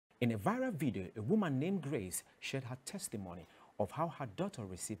In a viral video, a woman named Grace shared her testimony of how her daughter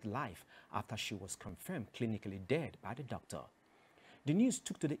received life after she was confirmed clinically dead by the doctor. The news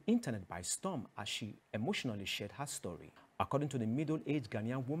took to the internet by storm as she emotionally shared her story. According to the middle-aged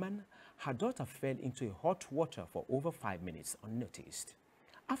Ghanaian woman, her daughter fell into a hot water for over 5 minutes unnoticed.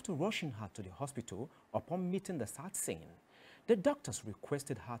 After rushing her to the hospital upon meeting the sad scene, the doctors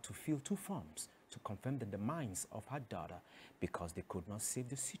requested her to fill 2 forms to confirm the demise of her daughter because they could not save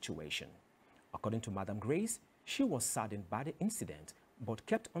the situation. According to Madam Grace, she was saddened by the incident but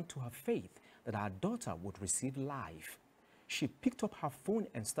kept on to her faith that her daughter would receive life. She picked up her phone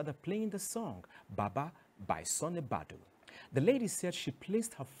and started playing the song Baba by Sonnie Badu. The lady said she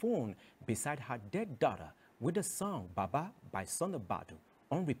placed her phone beside her dead daughter with the song Baba by Sonnie Badu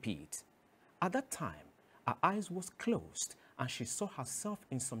on repeat. At that time, her eyes was closed and she saw herself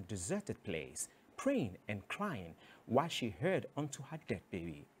in some deserted place, praying and crying while she heard unto her dead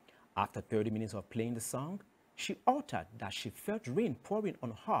baby. After 30 minutes of playing the song, she uttered that she felt rain pouring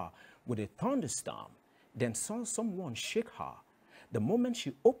on her with a thunderstorm, then saw someone shake her. The moment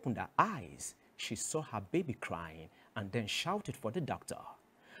she opened her eyes, she saw her baby crying and then shouted for the doctor.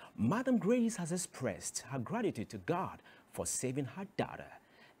 Madam Grace has expressed her gratitude to God for saving her daughter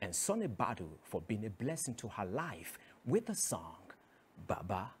and Sonnie Badu for being a blessing to her life with the song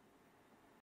Baba